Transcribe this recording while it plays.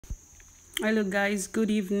Hello guys, good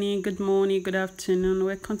evening, good morning, good afternoon.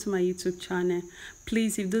 Welcome to my YouTube channel.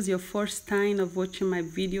 Please, if this is your first time of watching my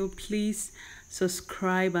video, please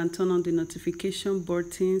subscribe and turn on the notification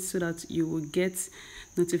button so that you will get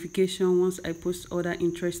notification once I post other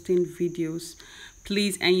interesting videos.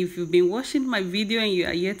 Please, and if you've been watching my video and you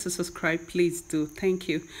are yet to subscribe, please do. Thank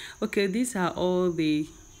you. Okay, these are all the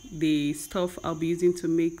stuff I'll be using to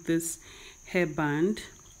make this hairband.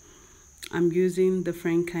 I'm using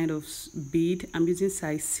different kind of bead. I'm using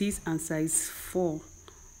size 6 and size 4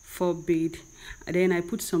 bead, and then I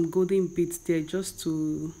put some golden beads there just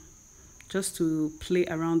to play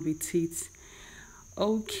around with it.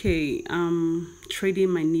 Okay, I'm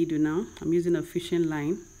trading my needle now. I'm using a fishing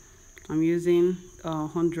line. I'm using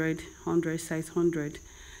 100 size 100.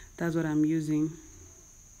 That's what I'm using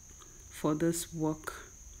for this work.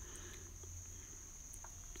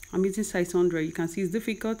 I'm using size 100. You can see it's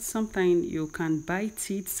difficult. Sometimes you can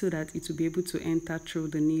bite it so that it will be able to enter through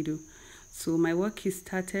the needle. So my work is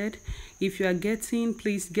started. If you are getting,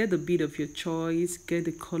 please get the bead of your choice, get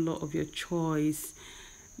the color of your choice.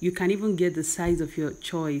 You can even get the size of your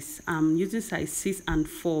choice. I'm using size 6 and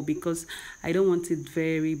 4 because I don't want it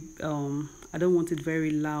very I don't want it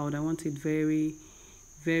very loud. I want it very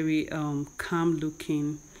calm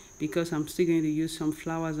looking, because I'm still going to use some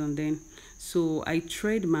flowers on them. So I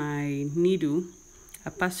thread my needle, I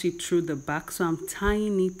pass it through the back, so I'm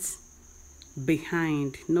tying it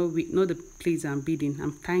behind, not the place I'm beading,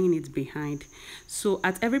 I'm tying it behind. So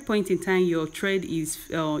at every point in time your thread is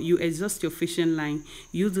you exhaust your fishing line,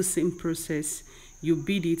 use the same process, you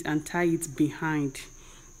bead it and tie it behind.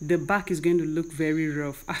 The back is going to look very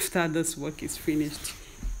rough after this work is finished.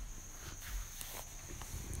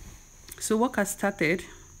 So work has started.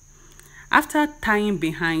 After tying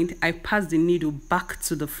behind, I pass the needle back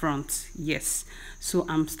to the front. Yes. So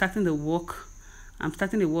I'm starting the work. I'm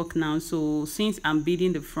starting the work now. So since I'm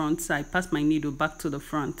beading the front, so I pass my needle back to the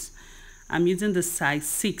front. I'm using the size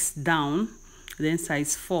 6 down, then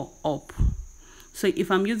size 4 up. So if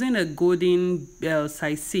I'm using a golden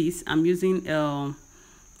size 6, I'm using the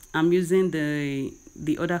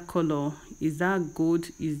other color. Is that gold?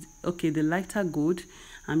 Is okay, the lighter gold.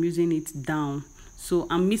 I'm using it down. So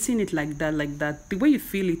I'm missing it like that. The way you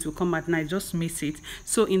feel it will come at night, just miss it.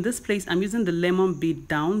 So in this place, I'm using the lemon bead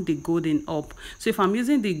down, the golden up. So if I'm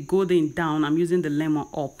using the golden down, I'm using the lemon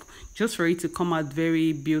up, just for it to come out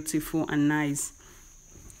very beautiful and nice.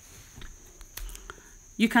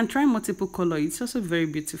 You can try multiple color. It's also very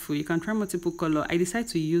beautiful. You can try multiple color. I decided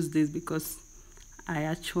to use this because I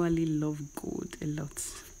actually love gold a lot.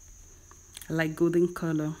 I like golden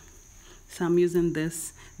color. So I'm using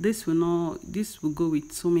this. This will go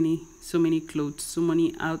with so many clothes, so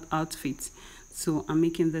many outfits. So I'm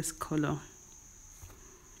making this color.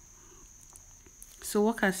 So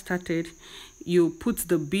work has started. You put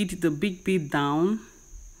the big bead down,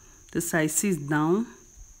 the size 6 down,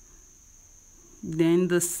 then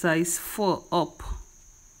the size 4 up.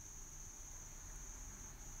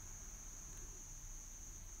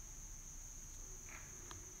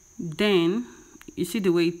 Then you see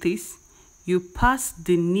the way it is. You pass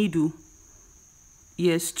the needle,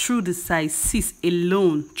 yes, through the size 6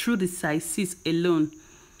 alone, through the size 6 alone.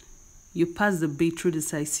 You pass the bead through the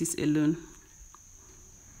size 6 alone.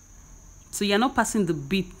 So you're not passing the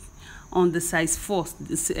bead on the size 4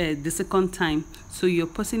 the second time. So you're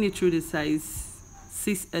passing it through the size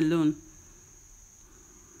 6 alone.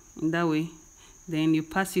 In that way, then you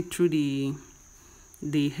pass it through the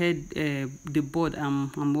board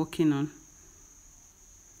I'm working on.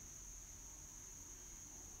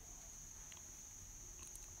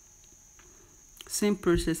 Same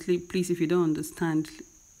process. Please, if you don't understand,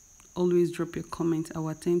 always drop your comments. I will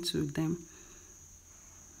attend to them.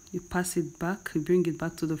 You pass it back, you bring it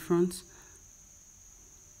back to the front.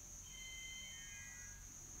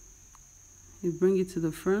 You bring it to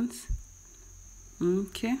the front.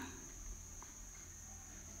 Okay.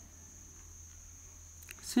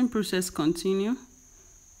 Same process, continue.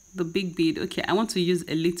 The big bead. Okay, I want to use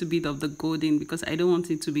a little bit of the golden because I don't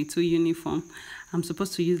want it to be too uniform. I'm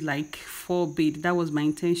supposed to use like 4 bead. That was my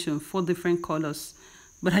intention, 4 different colors,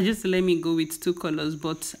 but I just let me go with 2 colors.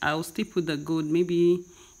 But I'll still put the gold maybe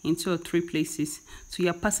in 2 or 3 places. So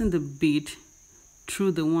you're passing the bead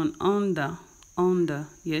through the one under,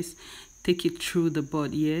 yes, take it through the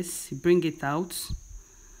board, yes, bring it out.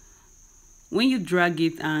 When you drag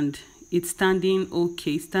it and it's standing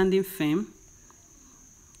okay, standing firm,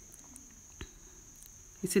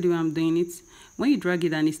 you see the way I'm doing it? When you drag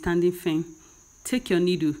it and it's standing firm, take your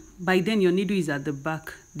needle. By then your needle is at the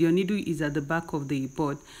back. Your needle is at the back of the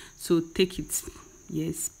board. So take it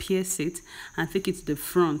yes, pierce it and take it to the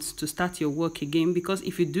front to start your work again. Because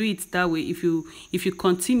if you do it that way, if you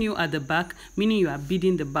continue at the back, meaning you are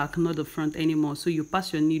beading the back, not the front anymore, so you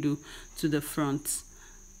pass your needle to the front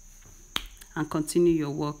and continue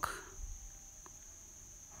your work.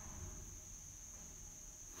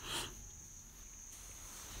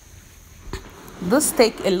 Those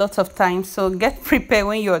take a lot of time, so get prepared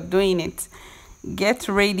when you're doing it. Get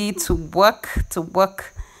ready to work.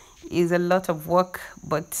 Is a lot of work,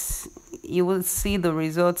 but you will see the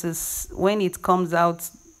results. Is when it comes out,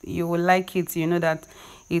 you will like it. You know that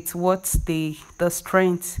it's what the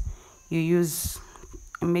strength you use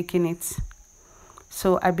in making it.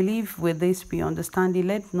 So I believe with this we understand it.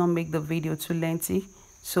 Let's not make the video too lengthy,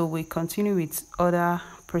 so we continue with other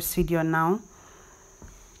procedure now.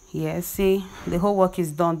 Yes, see, the whole work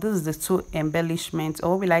is done. This is the two embellishments,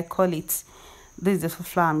 or what will I call it? This is the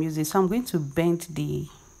flower I'm using. So I'm going to bend the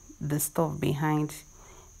stuff behind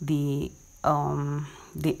the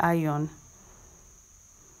iron.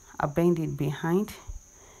 I bend it behind.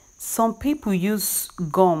 Some people use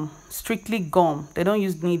gum, strictly gum. They don't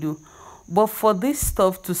use needle. But for this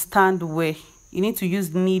stuff to stand well, you need to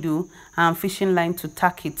use needle and fishing line to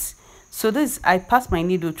tack it. So this, I pass my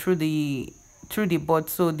needle through the board.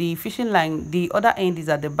 So the fishing line, the other end is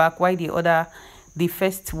at the back, while the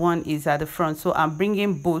first one is at the front. So I'm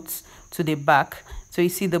bringing both to the back. So you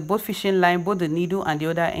see the both fishing line, both the needle and the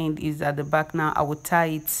other end is at the back. Now I will tie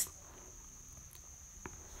it.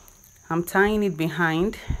 I'm tying it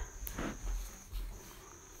behind.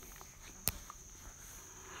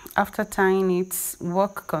 After tying it,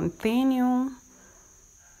 work continue.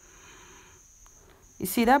 You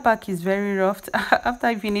see that back is very rough. After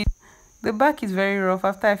I finish, the back is very rough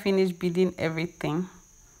after I finish beading everything.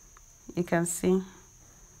 You can see.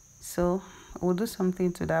 So we'll do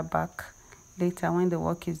something to that back later when the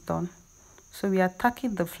work is done. So we are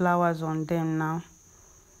tacking the flowers on them now.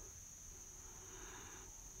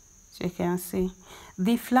 So you can see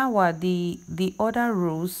the flower, the other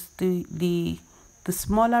rows, the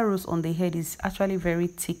smaller rows on the head is actually very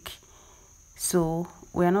thick. So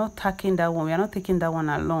we are not tacking that one. We are not taking that one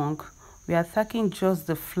along. We are tacking just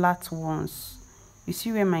the flat ones. You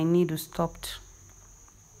see where my needle stopped?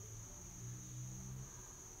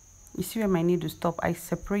 You see where my needle stopped? I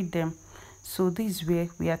separate them. So this is where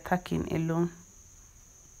we are tacking alone.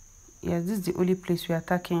 Yes, this is the only place we are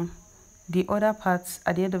tacking. The other parts,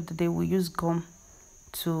 at the end of the day, we use gum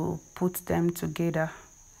to put them together.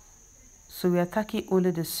 So we are tacking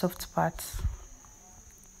only the soft parts.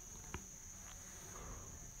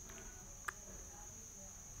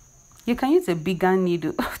 You can use a bigger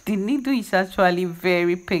needle. The needle is actually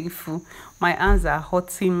very painful. My hands are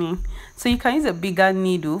hurting me. So you can use a bigger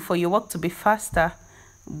needle for your work to be faster.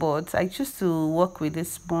 But I choose to work with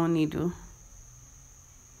this small needle.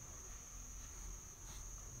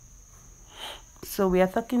 So we are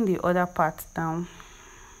tucking the other part down.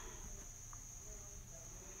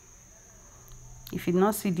 If you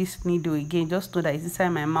not see this needle again, just know that it's inside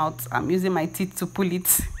my mouth. I'm using my teeth to pull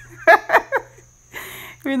it.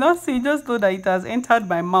 If you not see, just know that it has entered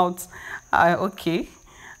my mouth. Okay.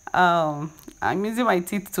 I'm using my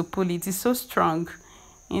teeth to pull it. It's so strong.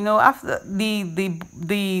 You know, after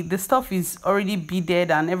the stuff is already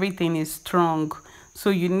beaded and everything is strong, so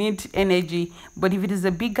you need energy. But if it is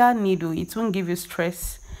a bigger needle, it won't give you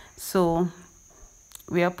stress. So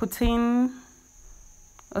we are putting,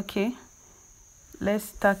 okay,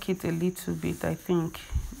 let's tack it a little bit, I think,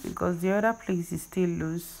 because the other place is still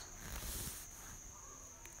loose.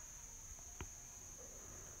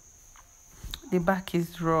 The back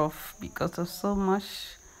is rough because of so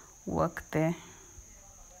much work there.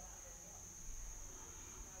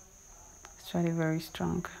 It's really very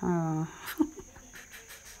strong. Oh.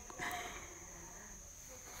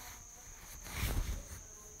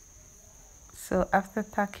 So after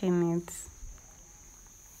tacking it,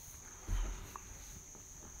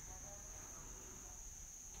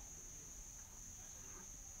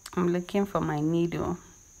 I'm looking for my needle.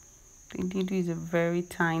 The needle is a very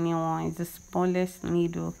tiny one. It's the smallest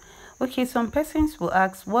needle. Okay, some persons will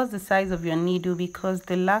ask, what's the size of your needle? Because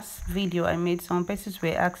the last video I made, some persons were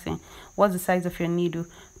asking, what's the size of your needle?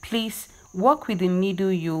 Please work with the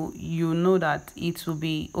needle you know that it will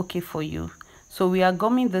be okay for you. So we are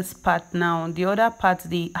gumming this part now. The other part,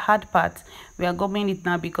 the hard part, we are gumming it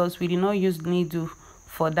now because we did not use needle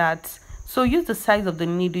for that. So use the size of the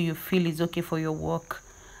needle you feel is okay for your work.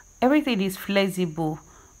 Everything is flexible.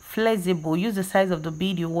 Use the size of the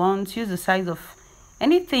bead you want. Use the size of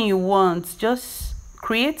anything you want. Just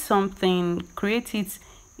create something. Create it.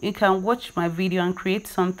 You can watch my video and create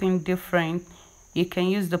something different. You can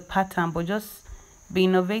use the pattern, but just Be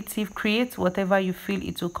innovative, create whatever you feel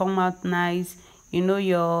it will come out nice. You know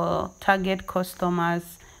your target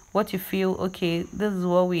customers, what you feel, okay, this is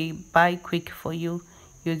what we buy quick for you,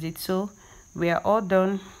 use it. So we are all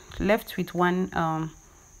done, left with one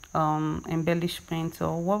embellishment,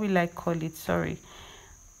 or what will I call it, sorry.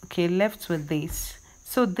 Okay, left with this.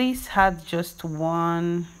 So this had just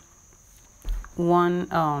one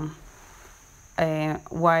wire,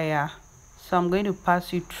 so I'm going to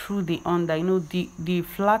pass you through the under. You know the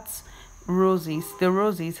flat roses, the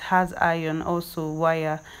roses has iron also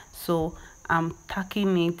wire, so I'm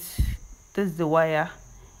tacking it. This is the wire.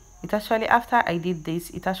 It actually, after I did this,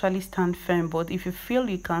 it actually stand firm, but if you feel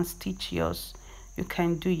you can stitch yours, you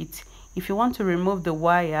can do it. If you want to remove the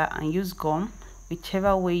wire and use gum,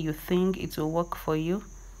 whichever way you think it will work for you,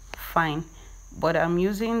 fine. But I'm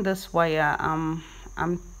using this wire. I'm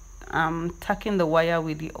tacking the wire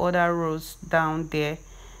with the other rows down there.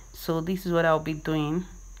 So this is what I'll be doing.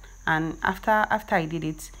 And after I did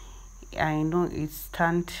it, I know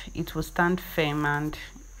it will stand firm and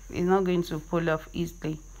it's not going to pull off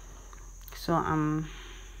easily. So I'm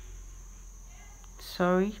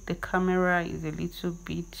sorry, the camera is a little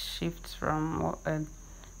bit shift from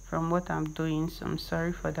what I'm doing, so I'm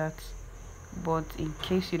sorry for that. But in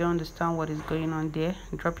case you don't understand what is going on there,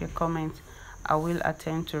 drop your comment, I will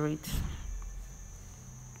attend to it.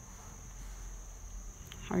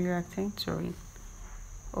 Or you attend to it.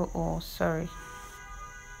 Oh, sorry.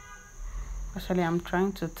 Actually, I'm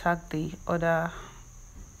trying to tag the other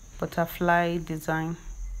butterfly design.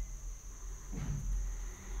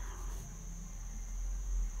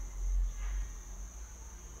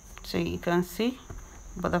 So you can see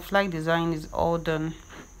butterfly design is all done.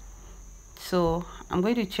 So I'm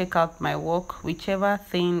going to check out my work. Whichever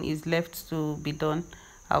thing is left to be done,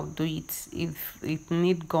 I'll do it. If it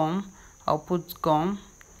need gum, I'll put gum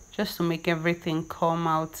just to make everything come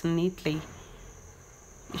out neatly.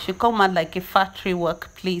 It should come out like a factory work,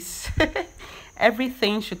 please.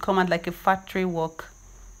 Everything should come out like a factory work.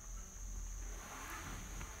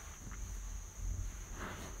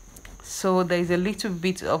 So there's a little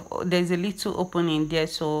opening there,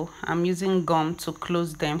 so I'm using gum to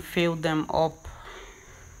close them, fill them up.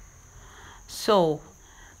 So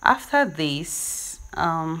after this,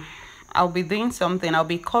 I'll be doing something. I'll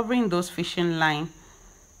be covering those fishing line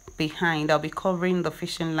behind. I'll be covering the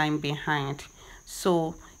fishing line behind.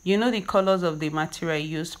 So you know the colors of the material I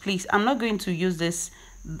used. Please, I'm not going to use this.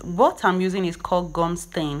 What I'm using is called gum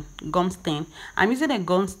stain. I'm using a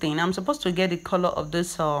gum stain. I'm supposed to get the color of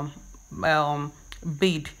this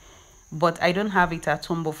bead, but I don't have it at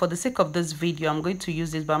home. But for the sake of this video, I'm going to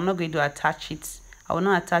use this, but I'm not going to attach it. I will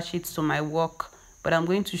not attach it to my work, but I'm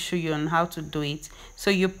going to show you on how to do it. So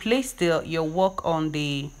you place your work on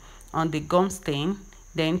the gum stain,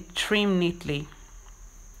 then trim neatly.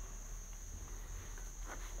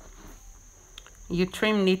 You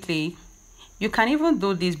trim neatly. You can even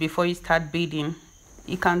do this before you start beading.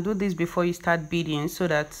 You can do this before you start beading, so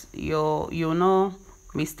that you'll not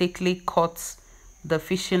mistakenly cut the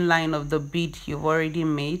fishing line of the bead you've already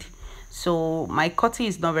made. So my cutting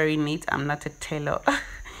is not very neat. I'm not a tailor.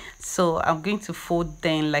 So I'm going to fold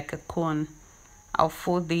then like a cone. I'll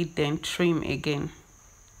fold it, then trim again.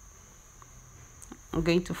 I'm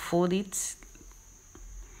going to fold it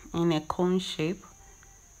in a cone shape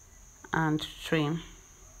and trim.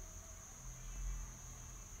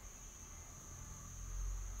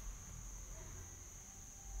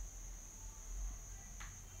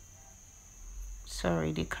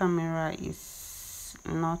 Sorry, the camera is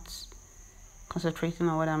not concentrating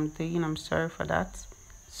on what I'm doing. I'm sorry for that.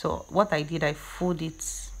 So what I did, I fold it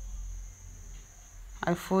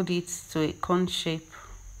to a cone shape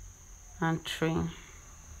and trim.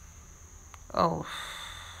 Oh,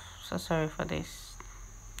 so sorry for this.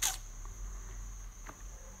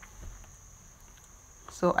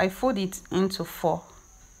 So I fold it into four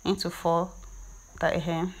that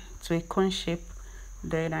here to a cone shape,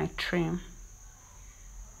 then I trim.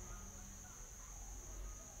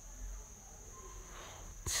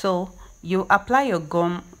 So you apply your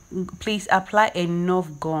gum. Please apply enough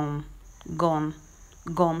gum.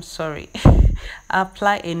 Sorry.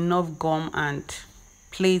 Apply enough gum and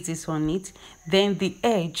place this on it. Then the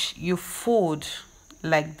edge you fold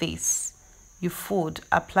like this. You fold,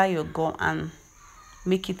 apply your gum and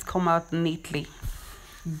make it come out neatly.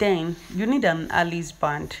 Then you need an Alice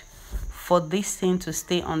band for this thing to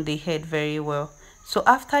stay on the head very well. So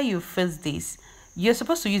after you fix this, you're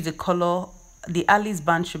supposed to use the color. The Alice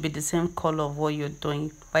band should be the same color of what you're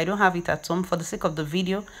doing, but I don't have it at home. For the sake of the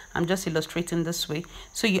video, I'm just illustrating this way.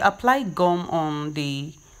 So you apply gum on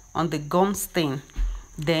the gum stain.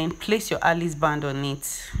 Then place your Alice band on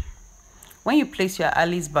it. When you place your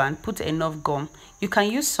Alice band, put enough gum. You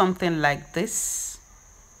can use something like this.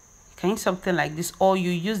 You can use something like this, or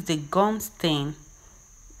you use the gum stain.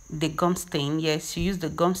 The gum stain, yes, you use the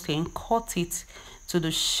gum stain, cut it to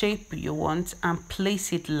the shape you want and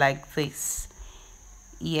place it like this.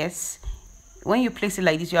 Yes, when you place it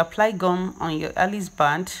like this, you apply gum on your Alice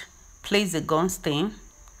band, place the gum stain,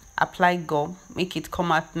 apply gum, make it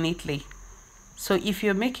come out neatly. So if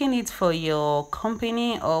you're making it for your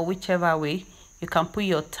company or whichever way, you can put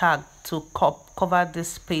your tag to cover the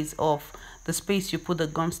space of the space you put the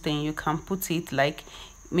gum stain. You can put it like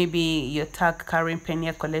maybe your tag carrying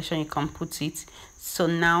Penny collection, you can put it. So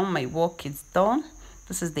now my work is done.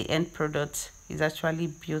 This is the end product. It's actually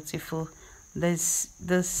beautiful. This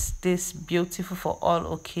beautiful for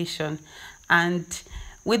all occasion. And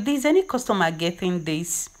with this, any customer getting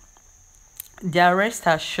this, their rest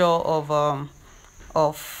assured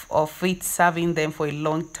of it serving them for a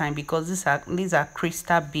long time, because these are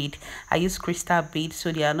crystal bead. I use crystal bead,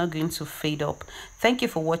 so they are not going to fade up. Thank you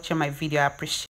for watching my video. I appreciate